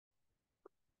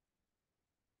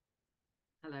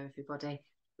Hello, everybody.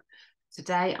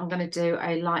 Today I'm going to do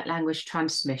a light language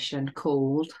transmission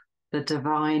called The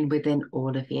Divine Within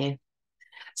All of You.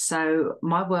 So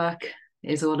my work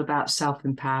is all about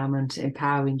self-empowerment,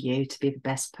 empowering you to be the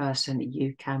best person that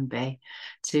you can be,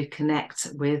 to connect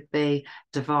with the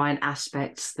divine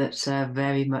aspects that are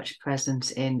very much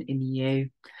present in you,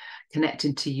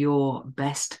 connecting to your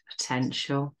best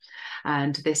potential.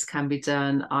 And this can be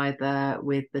done either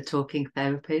with the talking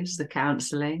therapies, the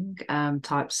counselling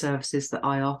type services that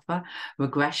I offer,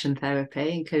 regression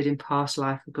therapy, including past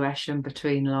life regression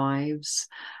between lives,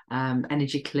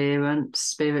 energy clearance,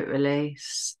 spirit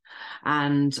release,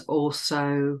 and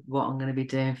also what I'm going to be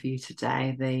doing for you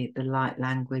today, the light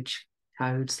language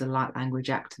codes, the light language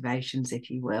activations,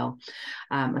 if you will.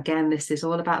 Again, this is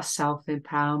all about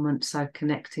self-empowerment, so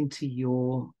connecting to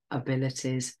your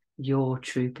abilities, your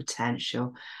true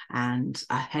potential, and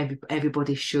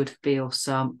everybody should feel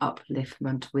some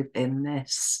upliftment within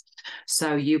this.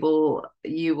 So you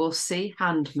will see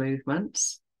hand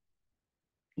movements.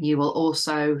 You will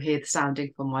also hear the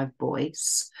sounding from my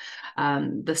voice.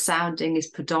 The sounding is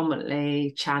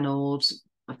predominantly channeled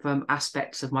from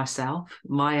aspects of myself,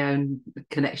 my own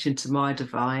connection to my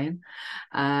divine,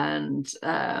 and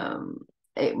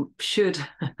it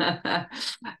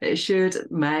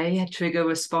may trigger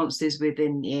responses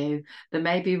within you. There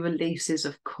may be releases,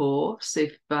 of course,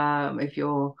 if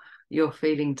you're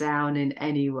feeling down in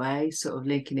any way, sort of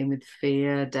linking in with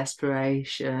fear,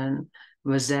 desperation,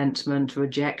 resentment,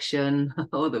 rejection,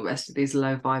 all the rest of these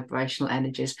low vibrational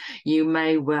energies. You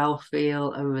may well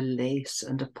feel a release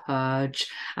and a purge,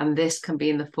 and this can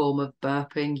be in the form of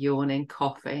burping, yawning,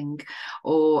 coughing,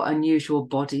 or unusual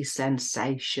body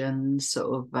sensations,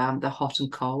 sort of the hot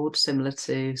and cold, similar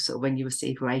to sort of when you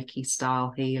receive Reiki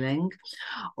style healing,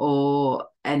 or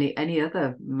any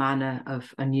other manner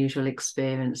of unusual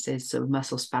experiences, sort of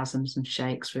muscle spasms and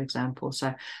shakes, for example.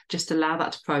 So just allow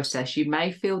that to process. You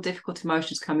may feel difficult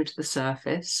emotions coming to the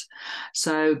surface,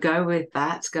 so go with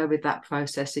that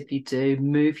process. If you do,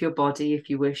 move your body if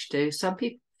you wish to. Some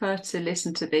people prefer to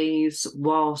listen to these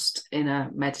whilst in a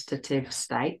meditative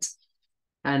state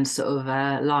and sort of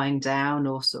lying down,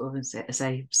 or sort of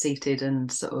say seated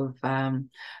and sort of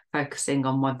focusing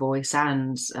on my voice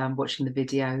and watching the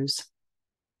videos.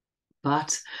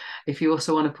 But if you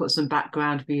also want to put some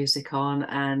background music on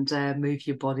and move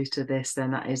your body to this, then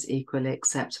that is equally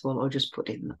acceptable, or just put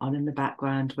it on in the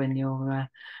background when you're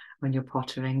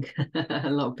pottering. A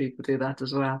lot of people do that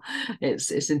as well.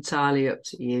 It's entirely up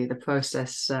to you. The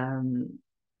process,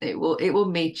 it will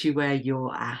meet you where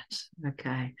you're at.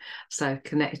 Okay, so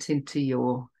connecting to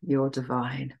your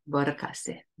divine.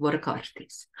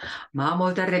 Varakartis.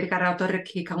 Mamo da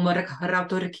rebikarautoriki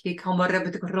kamarakarautoriki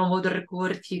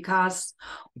kamarabitikromodarkurtikas.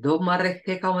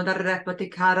 Domareke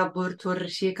kamodarrepatikara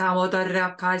burturshi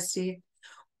kamodarakasi.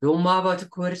 Dumavat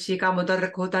kurshi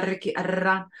kamodarkodariki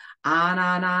arran.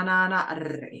 Ana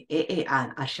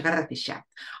an ashkaratisha.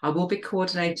 I will be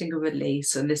coordinating a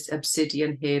release, and this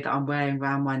obsidian here that I'm wearing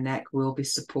around my neck will be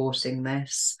supporting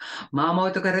this. Mamo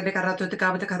to garabikarato to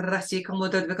kabakarasi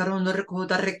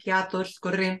kamodarkodarkiatos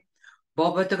kurin.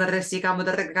 Bobo to garasi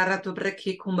kamodarkarato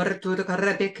breki kumartu to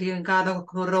karabiki and gado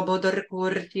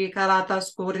kurobodarkurti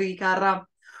karatas kurikara.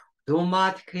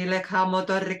 Dumat kile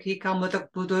kamodarki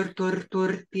kamodakudur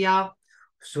turturtia.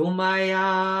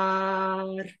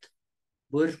 Sumayart.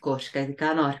 Burkoske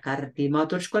kanor karti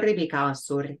motuskoribikaan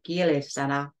sur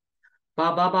kielesana.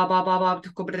 Baba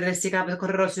kubresiga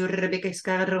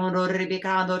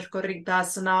korrosurbikiskaronoribikaan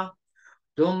dorkoritasna.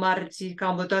 Dumarti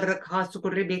kamotor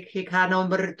kasukuribiki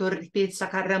kanomber turpitsa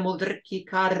karamudrki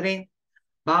karri.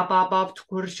 Baba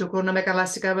kurshukuna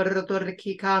mekalasika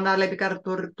verturki kana lebikar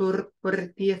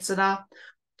turpitsna.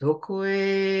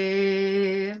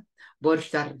 Tukue.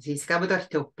 Borstar siskabutar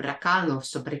tuprakano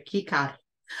sobrekikar.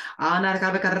 Ana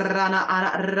kabekarana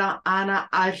ana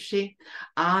ashi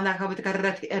ana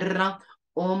kabekarrat erra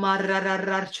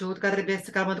omarrar chut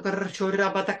karbes kamut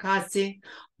karchura batakasi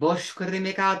bosh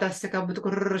krimika daskamut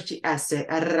kurchi ase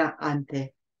erra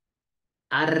ante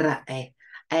arra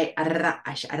arra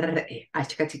ash arra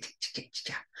ashkati.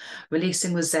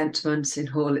 Releasing resentment in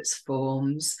all its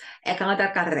forms.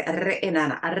 Ekada karre erre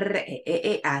inana arre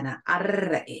ana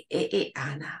arre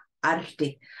ana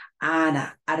arti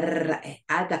Ana arre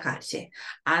adakarche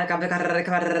ana kabekarre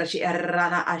karchi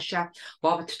errana asha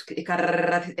bob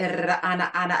karre erra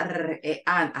ana arre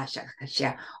an asha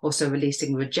kasha, also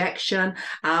releasing rejection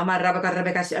amarabakarre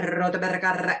bekas erroda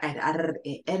berkarre arre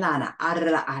enana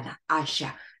arra ana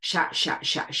asha sha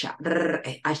asha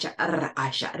arra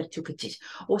asha rtukich,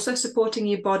 also supporting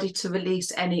your body to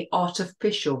release any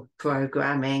artificial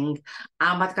programming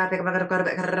amatkarre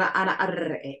ana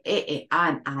arre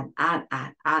an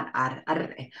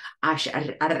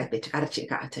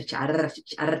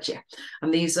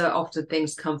and these are often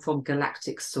things come from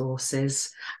galactic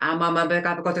sources.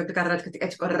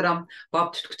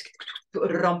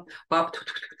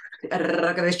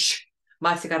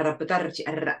 Masikarra putarci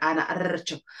ana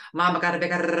archo mama karbe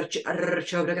karcho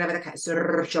archo braka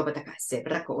surcho bataka se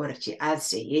brako orchi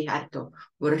asi harto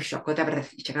ursho kota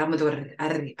brati chakamudur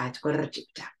arri at korchi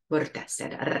ta urta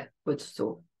said ar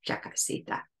putsu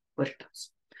chakasita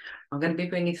urtos. I'm going to be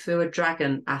bringing through a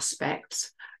dragon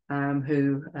aspect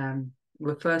who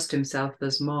refers to himself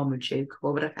as Marmaduke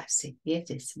or Brakasi.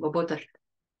 Yes, Bobodar.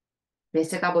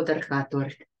 Vesakabodar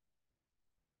Katur.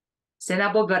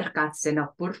 Senabo Berkat,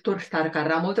 Senapurtur,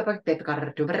 Tarkaramuta,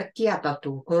 Pekar to Brakiata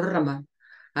to Kurman.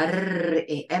 Arr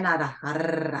enara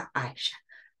arra aisha.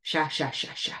 Sha.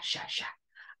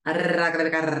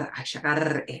 Arragar aisha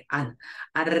ar an.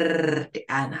 Arr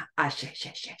ana asha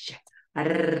sha.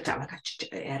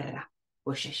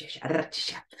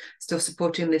 Still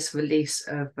supporting this release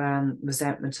of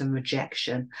resentment and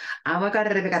rejection.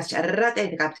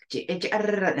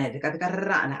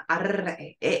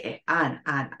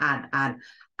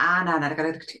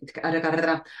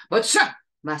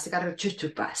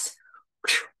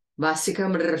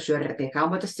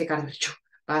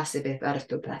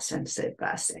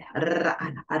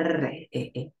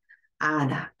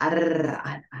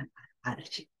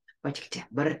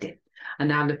 And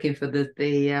now looking for the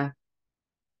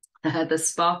the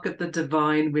spark of the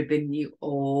divine within you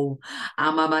all.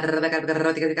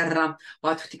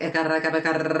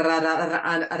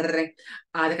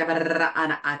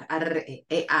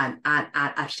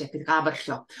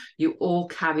 You all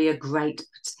carry a great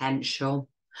potential.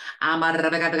 A lot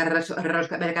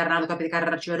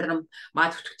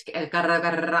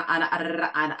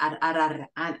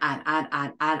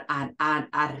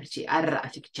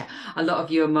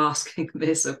of you are masking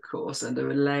this, of course, and there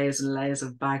are layers and layers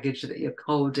of baggage that you're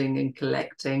holding and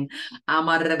collecting.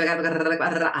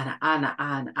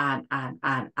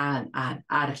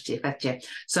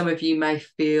 Some of you may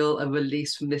feel a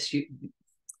release from this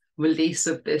release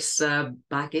of this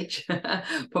baggage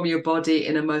from your body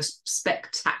in a most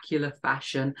spectacular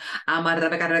fashion. For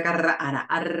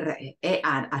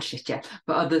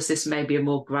others, this may be a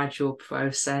more gradual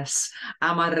process.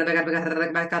 Some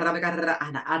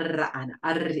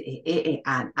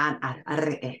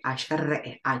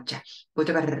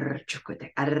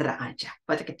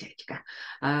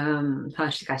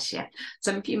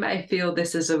of you may feel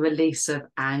this is a release of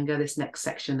anger, this next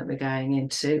section that we're going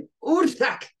into.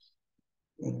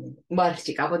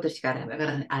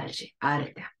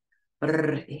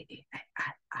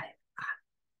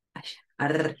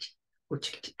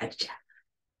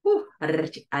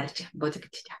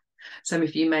 Some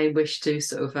of you may wish to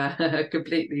sort of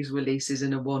complete these releases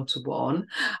in a one-to-one.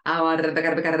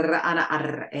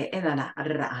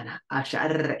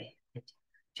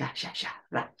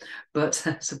 But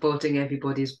supporting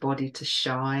everybody's body to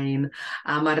shine.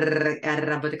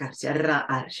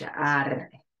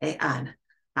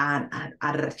 Having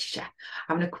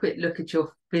a quick look at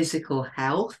your physical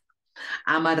health.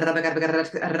 Some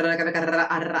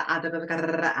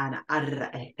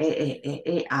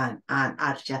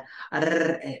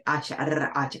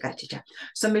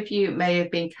of you may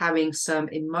have been carrying some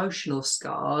emotional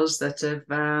scars that have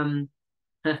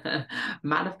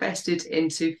manifested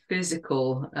into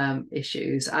physical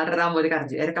issues.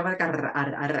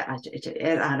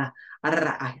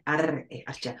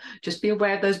 Just be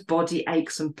aware of those body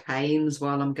aches and pains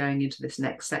while I'm going into this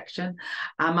next section.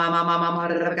 Also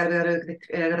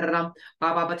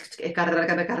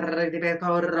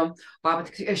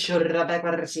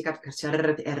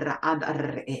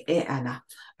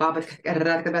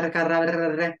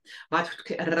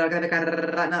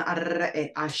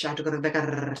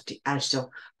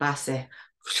base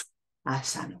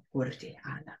asano kurti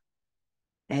ana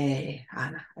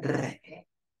ana re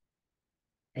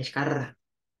eskarra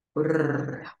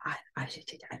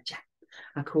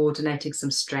and coordinating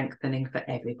some strengthening for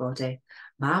everybody.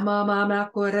 Mama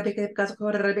korabike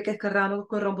korabike karano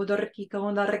korambudorki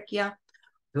kondarekia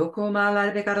Doko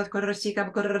mala bekarot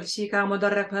korosika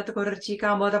modarakat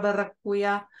korosika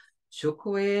modabarakuya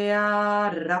Shukuya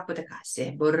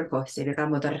raputakase, burkose,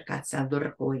 vikamodarkasa,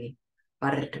 durkui,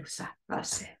 bartusa,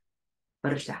 base,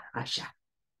 burja, asha,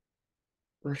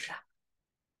 burja,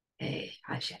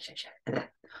 asha,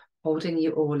 holding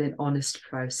you all in honest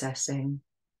processing.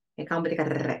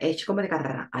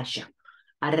 Asha,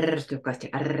 artukate,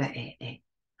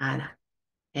 ana,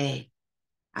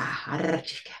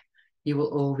 you will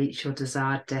all reach your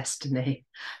desired destiny.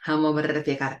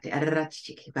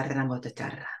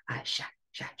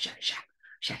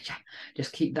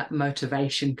 Just keep that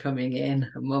motivation coming in.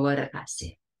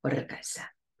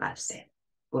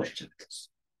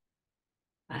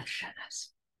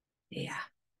 Yeah.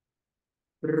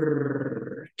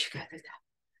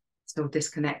 So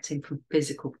disconnecting from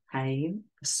physical pain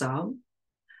for some.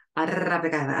 And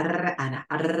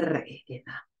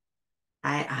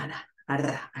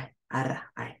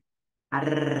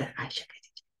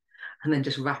then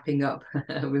just wrapping up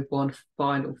with one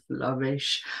final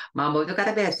flourish. Mamo to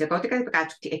kada bese, go to kada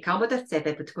pakachi, e kamo da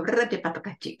sebe, but go rete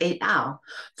papakachi, e now.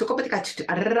 So go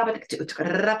pakachi to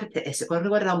rapid is go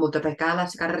ramo to pekala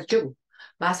scarju.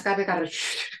 Masca pekara,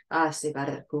 asi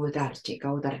bar go darchi,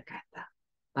 go darkata.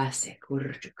 Base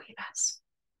kurjuki bas.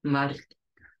 Mar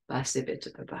base bit to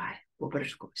the by.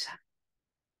 Oberskusa.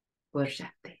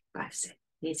 Borjate, base.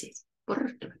 Easy.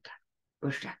 Borjuta.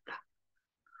 Borjata.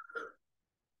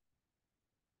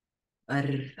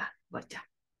 Arra, vaja.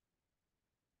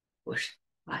 Push,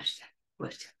 push,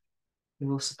 push.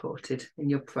 You're all supported in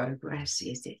your progress,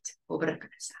 is it? Obrigada.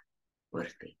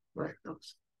 Worthy,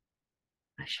 worthos.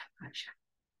 Asha, asha.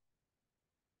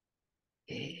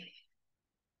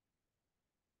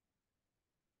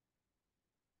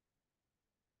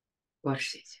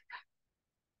 Watch it.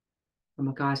 And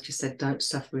my guys just said, don't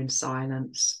suffer in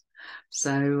silence.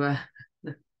 So,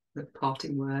 the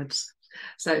parting words.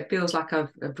 So it feels like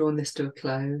I've drawn this to a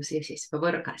close. Yes, yes.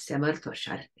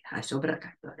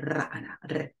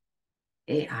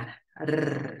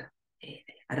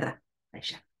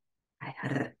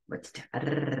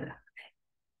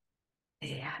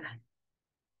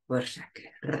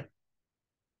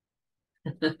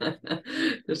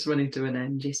 Just running to an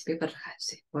end.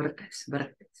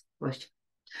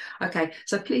 Okay,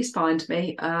 so please find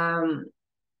me.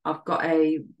 I've got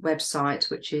a website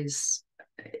which is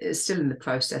still in the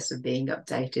process of being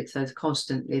updated, so there's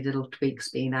constantly little tweaks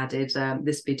being added.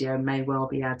 This video may well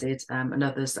be added, and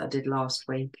others that I did last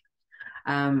week.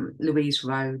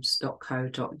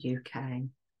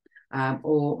 louiserhodes.co.uk.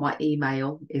 Or my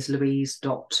email is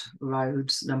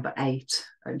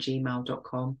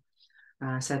louise.rhodes8@gmail.com.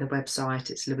 So the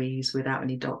website, it's Louise without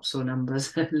any dots or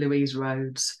numbers, Louise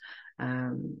Rhodes,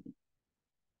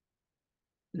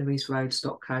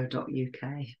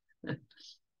 louiserhodes.co.uk.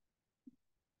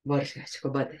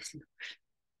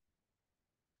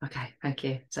 Okay, thank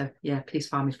you. So yeah, please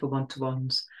find me for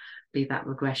one-to-ones, be that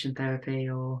regression therapy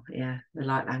or the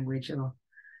light language, or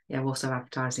also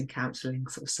advertising counselling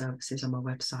sort of services on my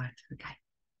website. Okay,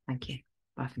 thank you.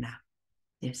 Bye for now.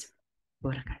 Yes,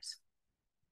 guys.